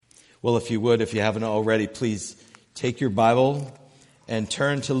Well, if you would, if you haven't already, please take your Bible and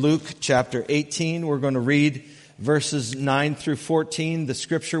turn to Luke chapter 18. We're going to read verses 9 through 14. The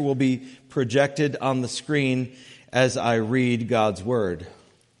scripture will be projected on the screen as I read God's word.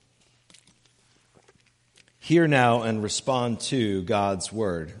 Hear now and respond to God's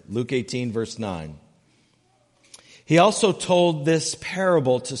word. Luke 18, verse 9. He also told this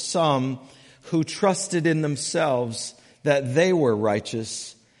parable to some who trusted in themselves that they were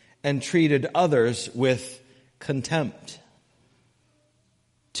righteous and treated others with contempt.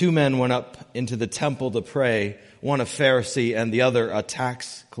 Two men went up into the temple to pray, one a Pharisee and the other a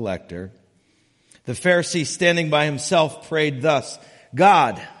tax collector. The Pharisee, standing by himself, prayed thus,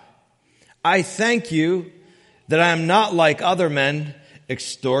 God, I thank you that I am not like other men,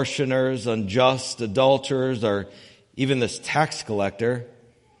 extortioners, unjust, adulterers, or even this tax collector.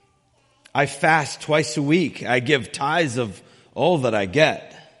 I fast twice a week. I give tithes of all that I get.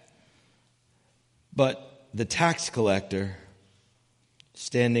 But the tax collector,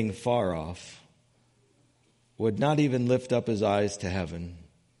 standing far off, would not even lift up his eyes to heaven,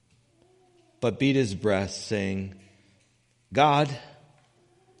 but beat his breast, saying, God,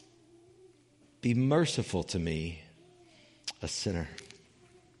 be merciful to me, a sinner.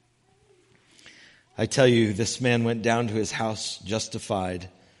 I tell you, this man went down to his house justified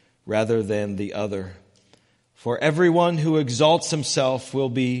rather than the other. For everyone who exalts himself will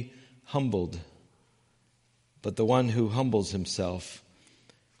be humbled, but the one who humbles himself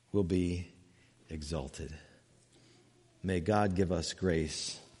will be exalted. May God give us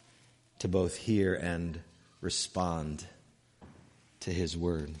grace to both hear and respond to his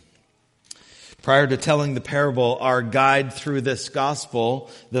word. Prior to telling the parable, our guide through this gospel,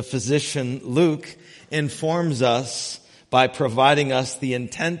 the physician Luke, informs us by providing us the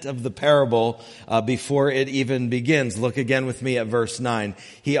intent of the parable before it even begins. Look again with me at verse 9.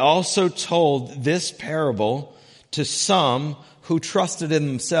 He also told this parable to some who trusted in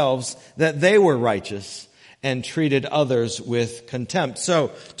themselves that they were righteous and treated others with contempt.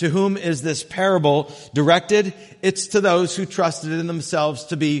 So, to whom is this parable directed? It's to those who trusted in themselves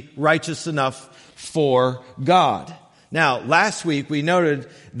to be righteous enough for God. Now, last week we noted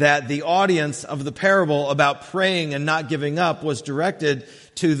that the audience of the parable about praying and not giving up was directed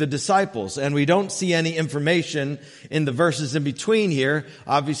to the disciples. And we don't see any information in the verses in between here,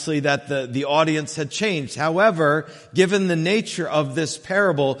 obviously, that the audience had changed. However, given the nature of this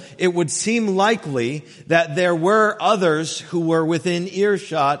parable, it would seem likely that there were others who were within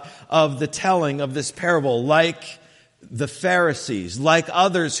earshot of the telling of this parable, like the Pharisees, like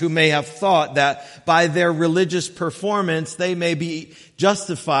others who may have thought that by their religious performance, they may be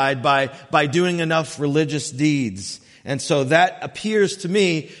justified by doing enough religious deeds. And so that appears to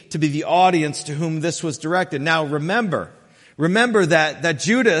me to be the audience to whom this was directed. Now remember that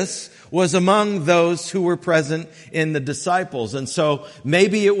Judas was among those who were present in the disciples. And so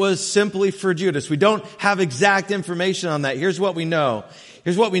maybe it was simply for Judas. We don't have exact information on that. Here's what we know.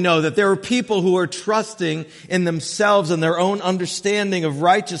 That there are people who are trusting in themselves and their own understanding of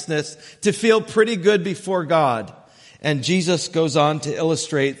righteousness to feel pretty good before God. And Jesus goes on to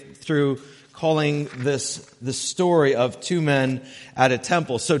illustrate through calling this the story of two men at a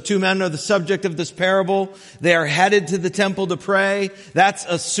temple. So two men are the subject of this parable. They are headed to the temple to pray. That's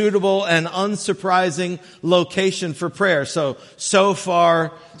a suitable and unsurprising location for prayer. So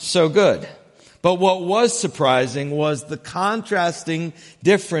far, so good. But what was surprising was the contrasting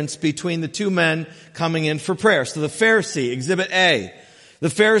difference between the two men coming in for prayer. So the Pharisee, Exhibit A, the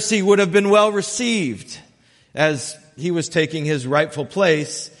Pharisee would have been well received as he was taking his rightful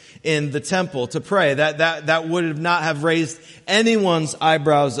place in the temple to pray. That would not have raised anyone's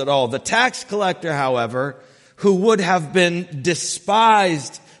eyebrows at all. The tax collector, however, who would have been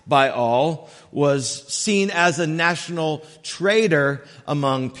despised by all, was seen as a national traitor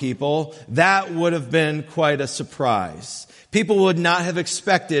among people. That would have been quite a surprise. People would not have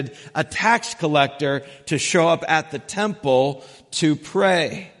expected a tax collector to show up at the temple to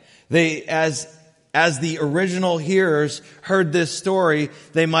pray. They, as the original hearers heard this story,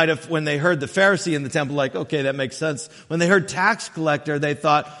 they might have, when they heard the Pharisee in the temple, like, okay, that makes sense. When they heard tax collector, they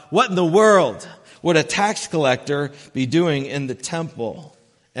thought, what in the world would a tax collector be doing in the temple?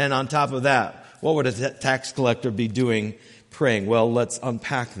 And on top of that, what would a tax collector be doing praying? Well, let's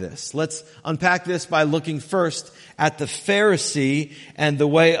unpack this. Let's unpack this by looking first at the Pharisee and the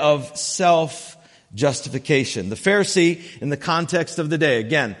way of self-justification. The Pharisee, in the context of the day,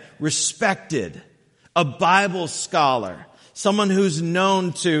 again, respected, a Bible scholar, Someone who's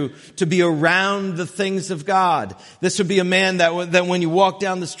known to be around the things of God. This would be a man that when you walk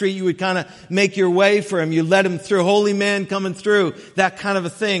down the street, you would kind of make your way for him. You let him through. Holy man coming through. That kind of a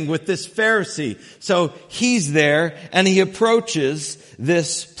thing with this Pharisee. So he's there and he approaches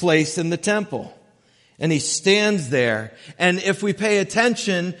this place in the temple. And he stands there. And if we pay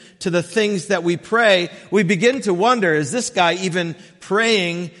attention to the things that we pray, we begin to wonder, is this guy even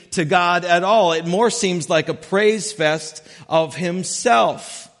praying to God at all? It more seems like a praise fest of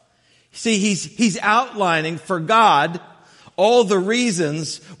himself. See, he's outlining for God all the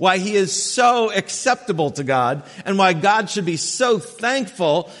reasons why he is so acceptable to God and why God should be so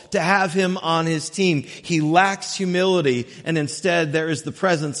thankful to have him on his team. He lacks humility, and instead there is the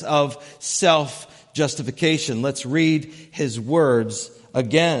presence of self-justification. Let's read his words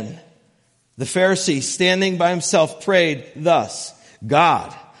again. The Pharisee, standing by himself, prayed thus,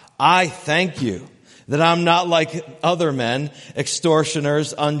 God, I thank you that I'm not like other men,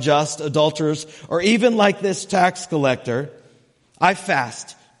 extortioners, unjust, adulterers, or even like this tax collector. I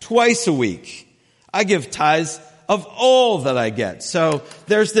fast twice a week. I give tithes of all that I get. So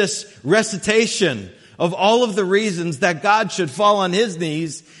there's this recitation of all of the reasons that God should fall on his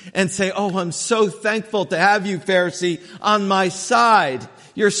knees and say, oh, I'm so thankful to have you, Pharisee, on my side.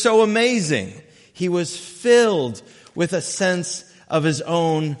 You're so amazing. He was filled with a sense of his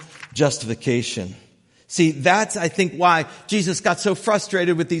own justification. See, that's, I think, why Jesus got so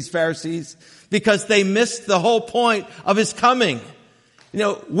frustrated with these Pharisees, because they missed the whole point of his coming. You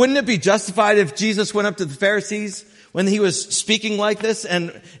know, wouldn't it be justified if Jesus went up to the Pharisees when he was speaking like this,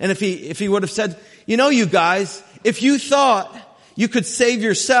 and if he would have said, you know, you guys, if you thought you could save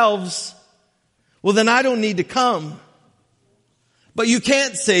yourselves, well, then I don't need to come. But you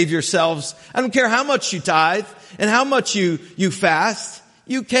can't save yourselves. I don't care how much you tithe and how much you fast.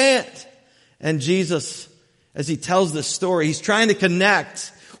 You can't. And Jesus, as he tells this story, he's trying to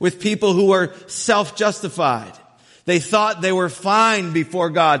connect with people who are self-justified. They thought they were fine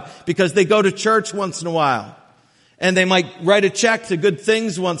before God because they go to church once in a while. And they might write a check to good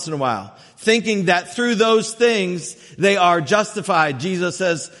things once in a while, thinking that through those things they are justified. Jesus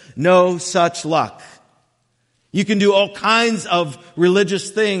says, no such luck. You can do all kinds of religious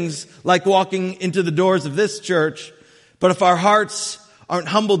things, like walking into the doors of this church, but if our hearts aren't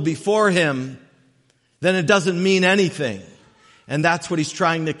humbled before him, then it doesn't mean anything. And that's what he's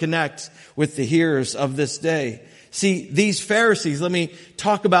trying to connect with the hearers of this day. See, these Pharisees, let me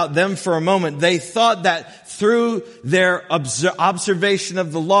talk about them for a moment. They thought that through their observation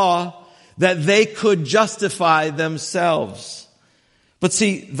of the law, that they could justify themselves. But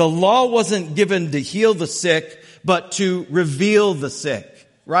see, the law wasn't given to heal the sick, but to reveal the sick,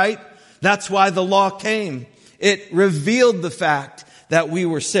 right? That's why the law came. It revealed the fact that we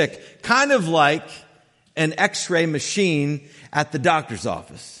were sick, kind of like an X-ray machine at the doctor's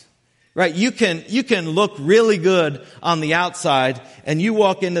office, right? You can look really good on the outside, and you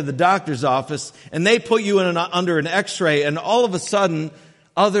walk into the doctor's office and they put you under an X-ray, and all of a sudden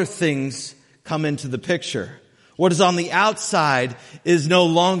other things come into the picture. What is on the outside is no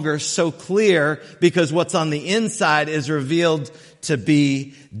longer so clear because what's on the inside is revealed to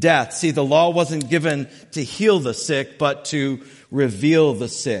be death. See, the law wasn't given to heal the sick, but to reveal the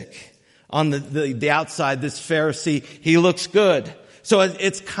sick. On the outside, this Pharisee, he looks good. So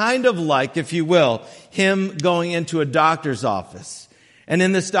it's kind of like, if you will, him going into a doctor's office. And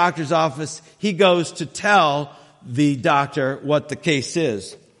in this doctor's office, he goes to tell the doctor what the case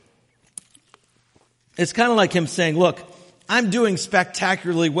is. It's kind of like him saying, look, I'm doing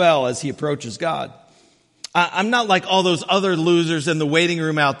spectacularly well as he approaches God. I'm not like all those other losers in the waiting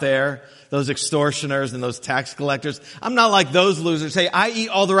room out there, those extortioners and those tax collectors. I'm not like those losers. Hey, I eat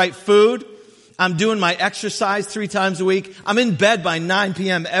all the right food. I'm doing my exercise 3 times a week. I'm in bed by 9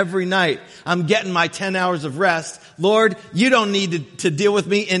 p.m. every night. I'm getting my 10 hours of rest. Lord, you don't need to deal with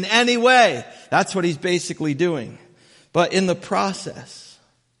me in any way. That's what he's basically doing. But in the process,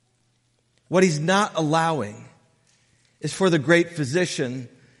 what he's not allowing is for the great physician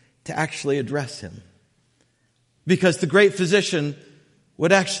to actually address him. Because the great physician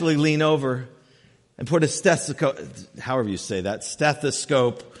would actually lean over and put a stethoscope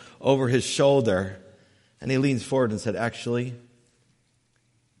over his shoulder. And he leans forward and said, actually,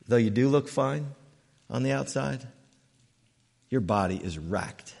 though you do look fine on the outside, your body is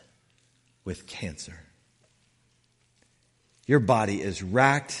racked with cancer. Your body is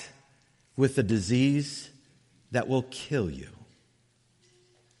racked with a disease that will kill you.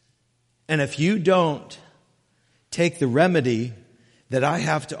 And if you don't take the remedy that I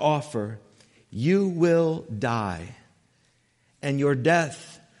have to offer, you will die. And your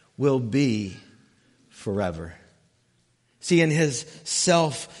death will be forever. See, in his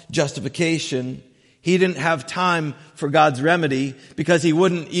self-justification, he didn't have time for God's remedy because he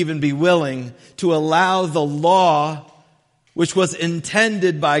wouldn't even be willing to allow the law, which was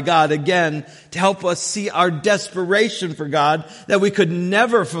intended by God, again, to help us see our desperation for God, that we could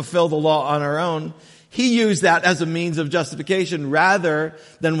never fulfill the law on our own. He used that as a means of justification rather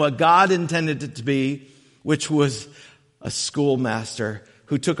than what God intended it to be, which was a schoolmaster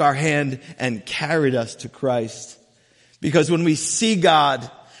who took our hand and carried us to Christ. Because when we see God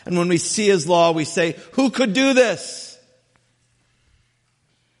and when we see his law, we say, who could do this?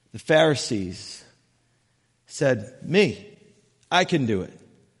 The Pharisees said, me, I can do it.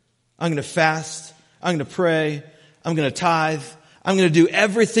 I'm going to fast. I'm going to pray. I'm going to tithe. I'm going to do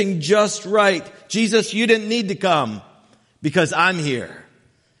everything just right. Jesus, you didn't need to come because I'm here.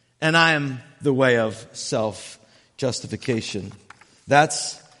 And I am the way of self-justification.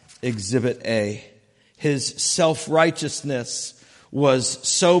 That's Exhibit A. His self-righteousness was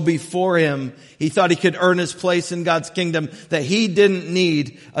so before him, he thought he could earn his place in God's kingdom that he didn't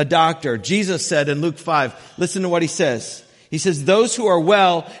need a doctor. Jesus said in Luke 5, listen to what he says. He says, those who are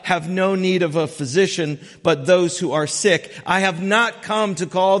well have no need of a physician, but those who are sick. I have not come to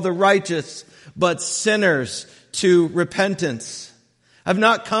call the righteous, but sinners to repentance. I've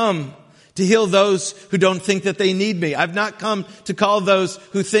not come to heal those who don't think that they need me. I've not come to call those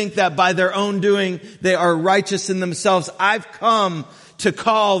who think that by their own doing they are righteous in themselves. I've come to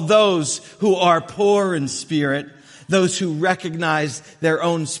call those who are poor in spirit, those who recognize their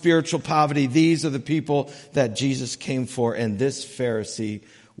own spiritual poverty. These are the people that Jesus came for, and this Pharisee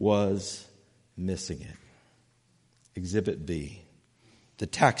was missing it. Exhibit B, the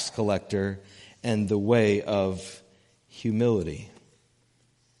tax collector and the way of humility.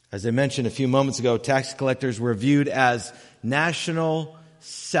 As I mentioned a few moments ago, tax collectors were viewed as national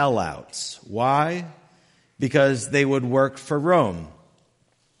sellouts. Why? Because they would work for Rome.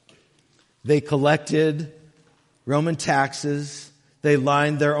 They collected Roman taxes. They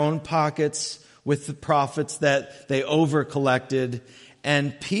lined their own pockets with the profits that they over-collected.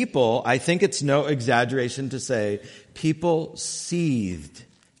 And people, I think it's no exaggeration to say, people seethed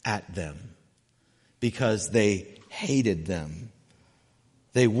at them because they hated them.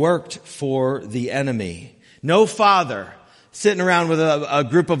 They worked for the enemy. No father sitting around with a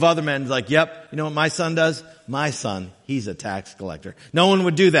group of other men like, yep, you know what my son does? My son, he's a tax collector. No one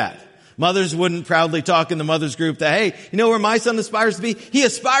would do that. Mothers wouldn't proudly talk in the mother's group that, hey, you know where my son aspires to be? He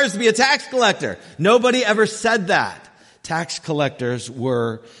aspires to be a tax collector. Nobody ever said that. Tax collectors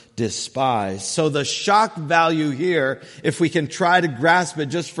were despised. So the shock value here, if we can try to grasp it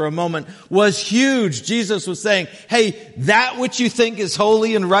just for a moment, was huge. Jesus was saying, hey, that which you think is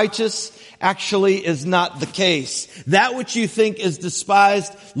holy and righteous actually is not the case. That which you think is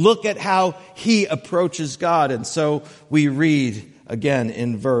despised, look at how he approaches God. And so we read again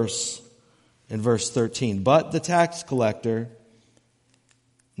in verse 13. But the tax collector,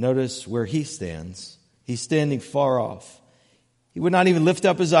 notice where he stands. He's standing far off. He would not even lift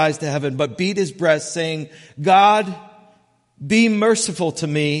up his eyes to heaven, but beat his breast, saying, God, be merciful to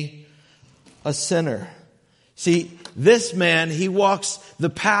me, a sinner. See, this man, he walks the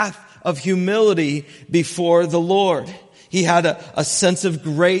path of humility before the Lord. He had a sense of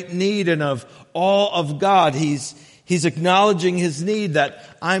great need and of awe of God. He's acknowledging his need, that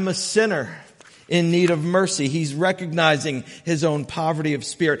I'm a sinner in need of mercy. He's recognizing his own poverty of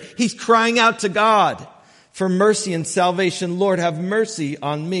spirit. He's crying out to God for mercy and salvation. Lord, have mercy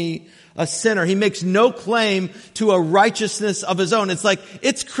on me, a sinner. He makes no claim to a righteousness of his own. It's like,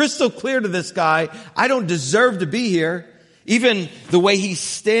 it's crystal clear to this guy, I don't deserve to be here. Even the way he's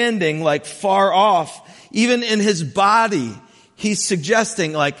standing, like far off, even in his body, he's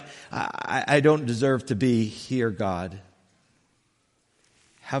suggesting like, I don't deserve to be here, God.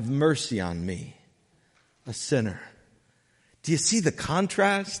 Have mercy on me, a sinner. Do you see the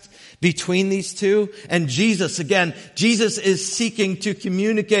contrast between these two? And Jesus, again, Jesus is seeking to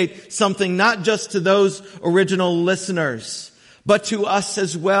communicate something not just to those original listeners, but to us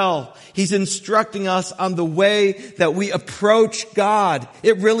as well. He's instructing us on the way that we approach God.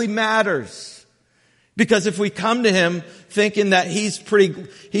 It really matters. Because if we come to him thinking that he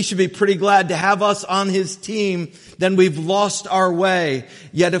should be pretty glad to have us on his team, then we've lost our way.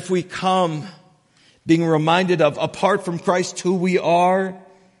 Yet if we come being reminded of, apart from Christ, who we are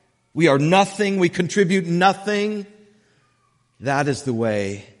nothing, we contribute nothing, that is the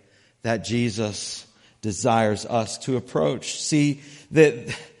way that Jesus desires us to approach. See,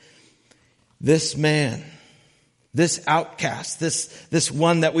 that this man, this outcast, this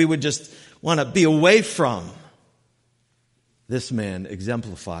one that we would just want to be away from, this man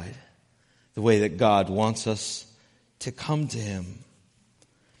exemplified the way that God wants us to come to him.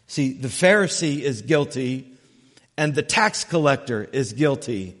 See, the Pharisee is guilty and the tax collector is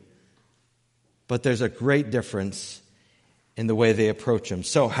guilty. But there's a great difference in the way they approach him.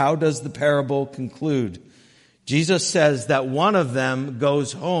 So how does the parable conclude? Jesus says that one of them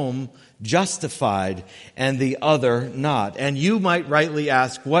goes home justified and the other not. And you might rightly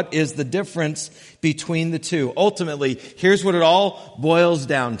ask, what is the difference between the two? Ultimately, here's what it all boils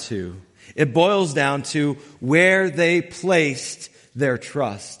down to. It boils down to where they placed their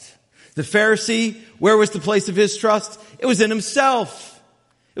trust. The Pharisee, where was the place of his trust? It was in himself.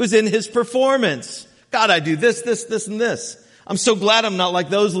 It was in his performance. God, I do this, this, this, and this. I'm so glad I'm not like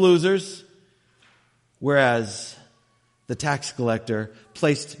those losers. Whereas the tax collector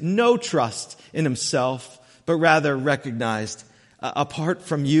placed no trust in himself, but rather recognized, apart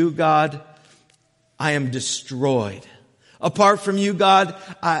from you, God, I am destroyed. Apart from you, God,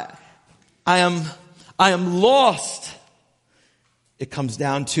 I am lost. It comes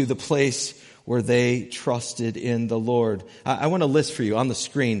down to the place where they trusted in the Lord. I want to list for you on the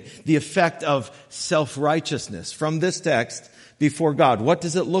screen the effect of self-righteousness from this text before God. What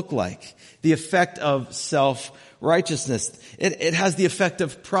does it look like? The effect of self-righteousness. It has the effect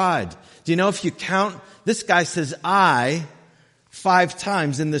of pride. Do you know if you count, this guy says I 5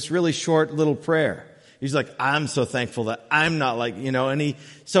 times in this really short little prayer. He's like, I'm so thankful that I'm not like,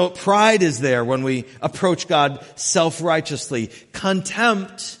 so pride is there when we approach God self-righteously.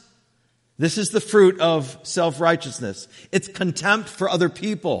 Contempt. This is the fruit of self-righteousness. It's contempt for other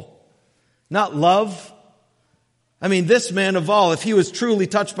people, not love. I mean, this man of all, if he was truly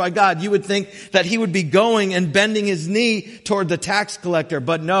touched by God, you would think that he would be going and bending his knee toward the tax collector.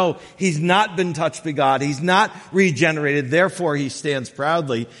 But no, he's not been touched by God. He's not regenerated. Therefore, he stands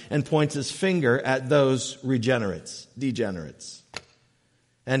proudly and points his finger at those degenerates.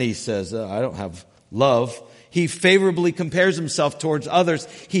 And he says, I don't have love. He favorably compares himself towards others.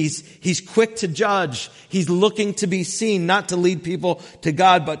 He's quick to judge. He's looking to be seen, not to lead people to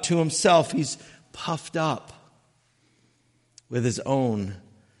God, but to himself. He's puffed up with his own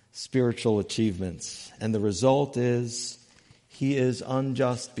spiritual achievements. And the result is he is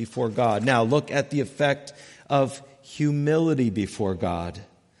unjust before God. Now look at the effect of humility before God.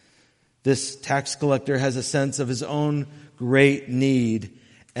 This tax collector has a sense of his own great need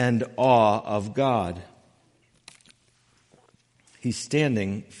and awe of God. He's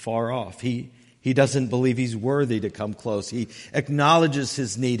standing far off. He doesn't believe he's worthy to come close. He acknowledges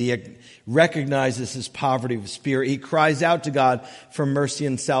his need. He recognizes his poverty of spirit. He cries out to God for mercy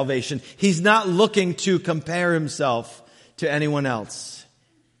and salvation. He's not looking to compare himself to anyone else.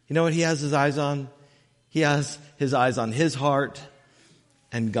 You know what he has his eyes on? He has his eyes on his heart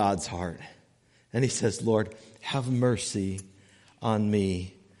and God's heart. And he says, Lord, have mercy on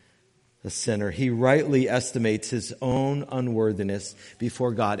me, a sinner. He rightly estimates his own unworthiness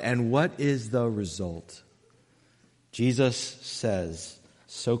before God. And what is the result? Jesus says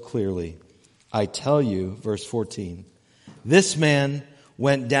so clearly, I tell you, verse 14, this man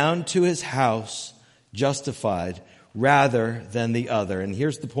went down to his house justified rather than the other. And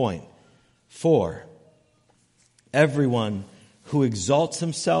here's the point. For everyone who exalts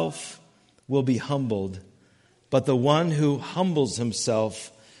himself will be humbled, but the one who humbles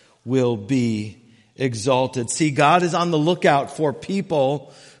himself will be exalted. See, God is on the lookout for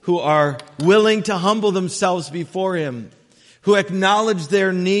people who are willing to humble themselves before him, who acknowledge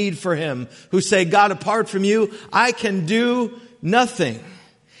their need for him, who say, God, apart from you, I can do nothing.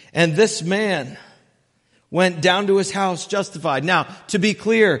 And this man went down to his house justified. Now, to be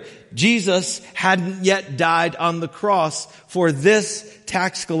clear, Jesus hadn't yet died on the cross for this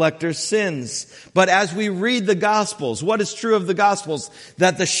tax collector's sins. But as we read the Gospels, what is true of the Gospels?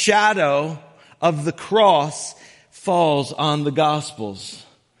 That the shadow of the cross falls on the Gospels.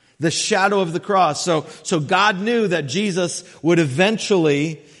 The shadow of the cross. So God knew that Jesus would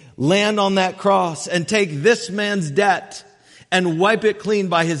eventually land on that cross and take this man's debt and wipe it clean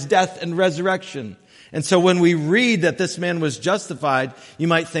by his death and resurrection. And so when we read that this man was justified, you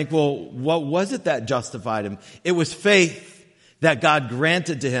might think, well, what was it that justified him? It was faith that God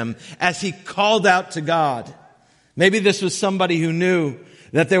granted to him as he called out to God. Maybe this was somebody who knew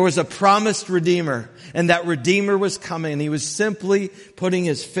that there was a promised Redeemer and that Redeemer was coming. And he was simply putting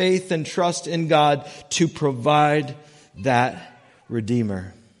his faith and trust in God to provide that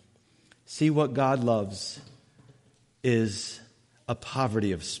Redeemer. See, what God loves is a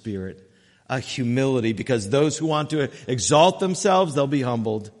poverty of spirit, a humility, because those who want to exalt themselves, they'll be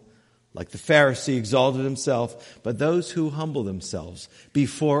humbled. Like the Pharisee exalted himself, but those who humble themselves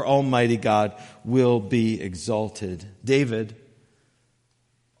before Almighty God will be exalted. David,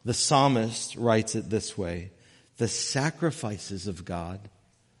 the psalmist, writes it this way. the sacrifices of God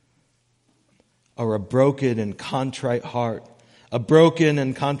are a broken and contrite heart. A broken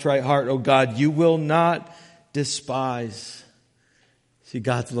and contrite heart, oh God, you will not despise. See,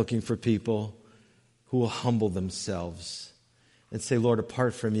 God's looking for people who will humble themselves and say, Lord,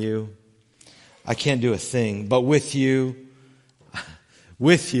 apart from you, I can't do a thing. But with you,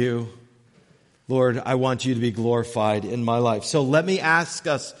 Lord, I want you to be glorified in my life. So let me ask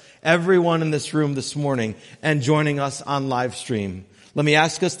us, everyone in this room this morning and joining us on live stream, let me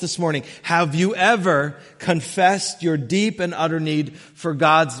ask us this morning, have you ever confessed your deep and utter need for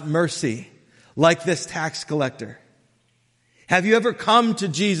God's mercy like this tax collector? Have you ever come to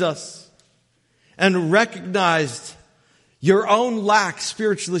Jesus and recognized your own lack,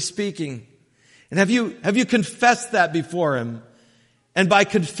 spiritually speaking? And have you confessed that before Him? And by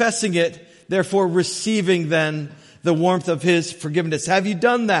confessing it, therefore receiving then the warmth of His forgiveness. Have you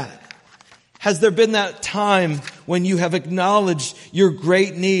done that? Has there been that time when you have acknowledged your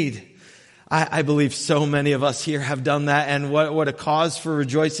great need? I believe so many of us here have done that, and what a cause for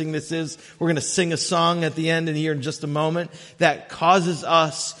rejoicing this is. We're going to sing a song at the end and here in just a moment that causes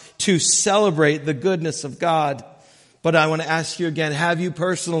us to celebrate the goodness of God. But I want to ask you again, have you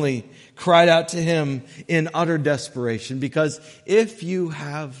personally cried out to Him in utter desperation? Because if you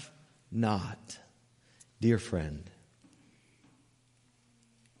have not, dear friend,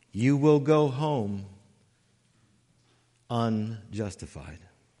 you will go home unjustified.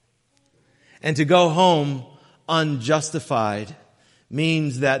 And to go home unjustified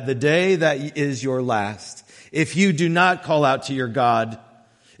means that the day that is your last, if you do not call out to your God,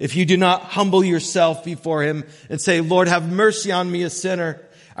 if you do not humble yourself before Him and say, Lord, have mercy on me, a sinner,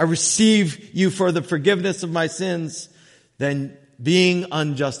 I receive you for the forgiveness of my sins, then being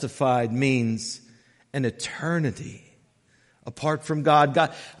unjustified means an eternity apart from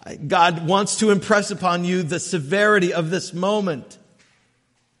God. God wants to impress upon you the severity of this moment.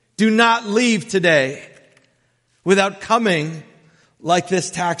 Do not leave today without coming like this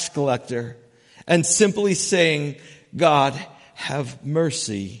tax collector and simply saying, God, have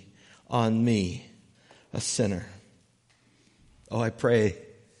mercy on me, a sinner. Oh, I pray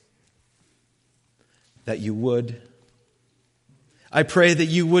that you would. I pray that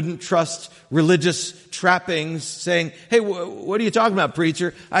you wouldn't trust religious trappings saying, hey, what are you talking about,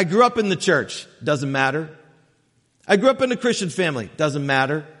 preacher? I grew up in the church. Doesn't matter. I grew up in a Christian family. Doesn't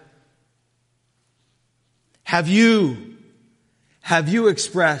matter. Have you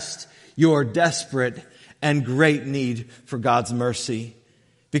expressed your desperate and great need for God's mercy?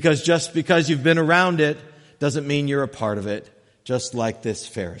 Because just because you've been around it doesn't mean you're a part of it, just like this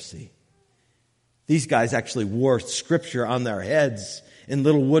Pharisee. These guys actually wore Scripture on their heads in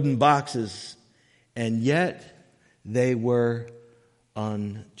little wooden boxes, and yet they were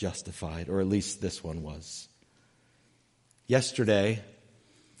unjustified, or at least this one was. Yesterday,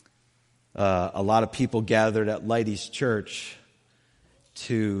 a lot of people gathered at Leidy's church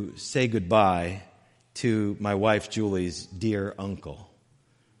to say goodbye to my wife Julie's dear uncle,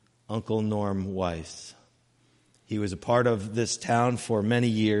 Uncle Norm Weiss. He was a part of this town for many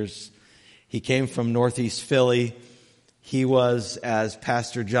years. He came from Northeast Philly. He was, as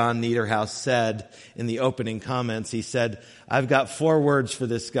Pastor John Niederhaus said in the opening comments, he said, I've got 4 words for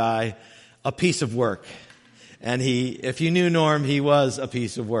this guy, a piece of work. And if you knew Norm, he was a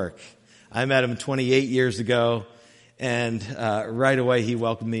piece of work. I met him 28 years ago, and right away he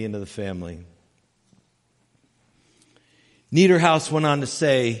welcomed me into the family. Niederhaus went on to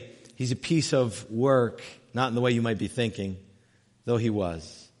say, he's a piece of work, not in the way you might be thinking, though he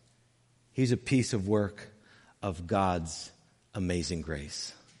was. He's a piece of work of God's amazing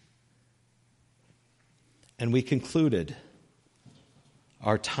grace. And we concluded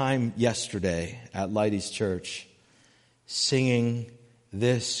our time yesterday at Leidy's church singing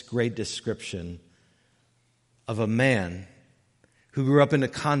this great description of a man who grew up in a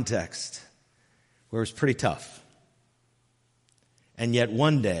context where it was pretty tough. And yet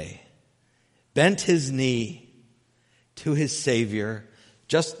one day bent his knee to his Savior,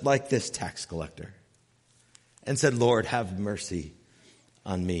 just like this tax collector, and said, Lord, have mercy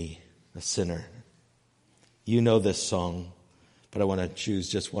on me, a sinner. You know this song, but I want to choose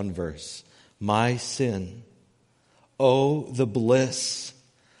just one verse. My sin, oh, the bliss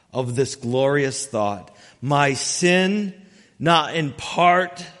of this glorious thought. My sin, not in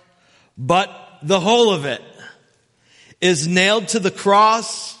part, but the whole of it, is nailed to the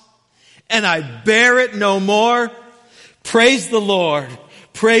cross, and I bear it no more. Praise the Lord.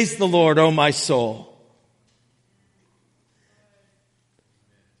 Praise the Lord, oh my soul.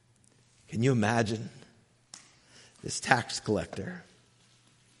 Can you imagine this tax collector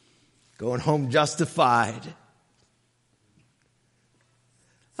going home justified,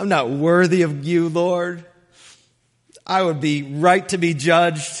 I'm not worthy of you, Lord. I would be right to be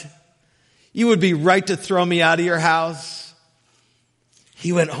judged. You would be right to throw me out of your house.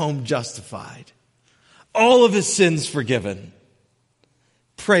 He went home justified. All of his sins forgiven.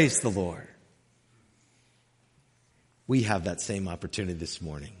 Praise the Lord. We have that same opportunity this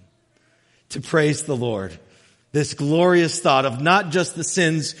morning to praise the Lord. This glorious thought of not just the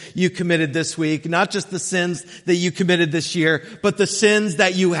sins you committed this week, not just the sins that you committed this year, but the sins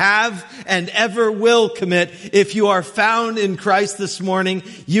that you have and ever will commit. If you are found in Christ this morning,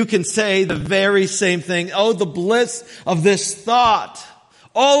 you can say the very same thing. Oh, the bliss of this thought.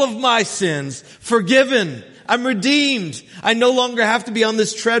 All of my sins forgiven. I'm redeemed. I no longer have to be on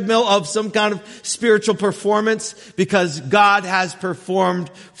this treadmill of some kind of spiritual performance because God has performed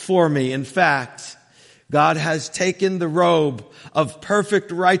for me. In fact, God has taken the robe of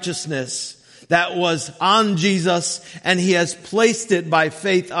perfect righteousness that was on Jesus, and he has placed it by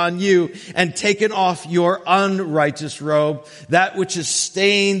faith on you and taken off your unrighteous robe, that which is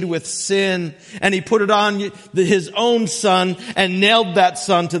stained with sin, and he put it on his own Son and nailed that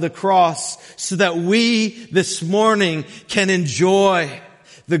Son to the cross so that we this morning can enjoy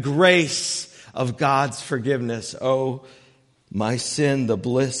the grace of God's forgiveness. Oh, my sin, the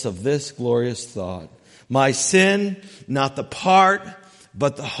bliss of this glorious thought. My sin, not the part,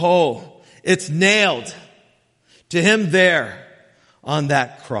 but the whole. It's nailed to him there on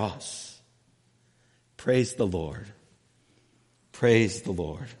that cross. Praise the Lord. Praise the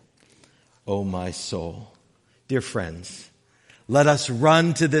Lord. Oh, my soul. Dear friends, let us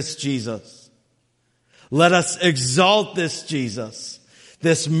run to this Jesus. Let us exalt this Jesus,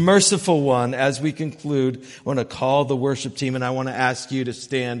 this merciful one. As we conclude, I want to call the worship team, and I want to ask you to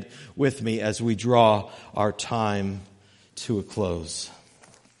stand with me as we draw our time to a close.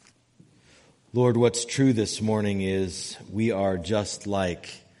 Lord, what's true this morning is we are just like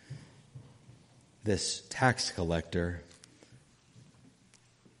this tax collector.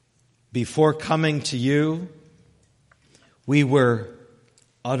 Before coming to you, we were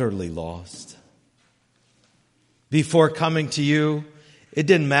utterly lost. Before coming to you, it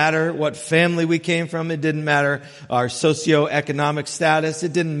didn't matter what family we came from. It didn't matter our socioeconomic status.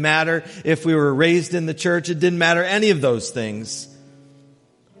 It didn't matter if we were raised in the church. It didn't matter any of those things.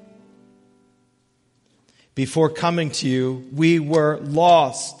 Before coming to you, we were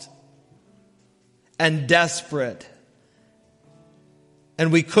lost and desperate,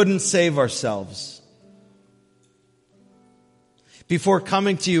 and we couldn't save ourselves. Before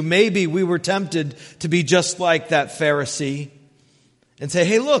coming to you, maybe we were tempted to be just like that Pharisee and say,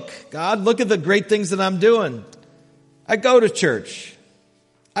 hey, look, God, look at the great things that I'm doing. I go to church.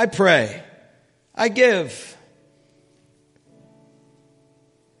 I pray. I give.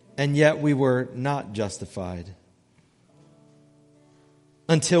 And yet we were not justified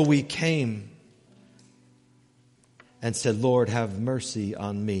until we came and said, Lord, have mercy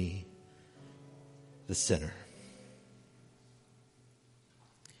on me, the sinner.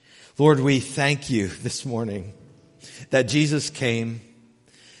 Lord, we thank you this morning that Jesus came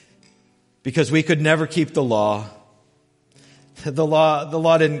because we could never keep the law. The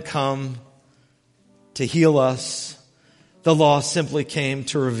law didn't come to heal us. The law simply came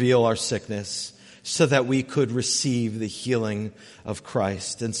to reveal our sickness so that we could receive the healing of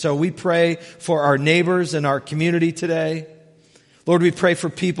Christ. And so we pray for our neighbors and our community today. Lord, we pray for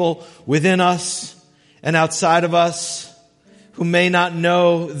people within us and outside of us who may not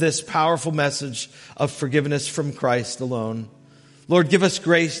know this powerful message of forgiveness from Christ alone. Lord, give us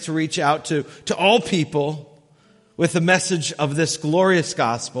grace to reach out to all people with the message of this glorious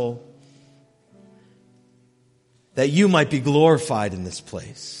gospel, that you might be glorified in this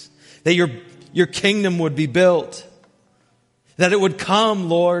place, that your kingdom would be built, that it would come,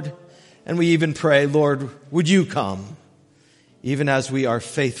 Lord. And we even pray, Lord, would you come, even as we are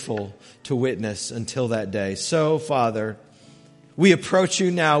faithful to witness until that day. So, Father, we approach you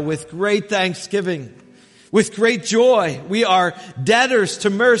now with great thanksgiving, with great joy. We are debtors to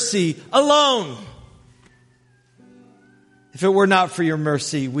mercy alone. If it were not for your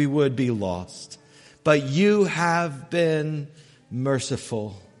mercy, we would be lost. But you have been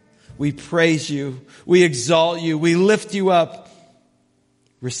merciful. We praise you. We exalt you. We lift you up.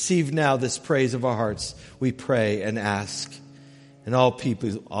 Receive now this praise of our hearts. We pray and ask. And all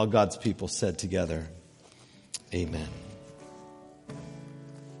God's people said together, amen.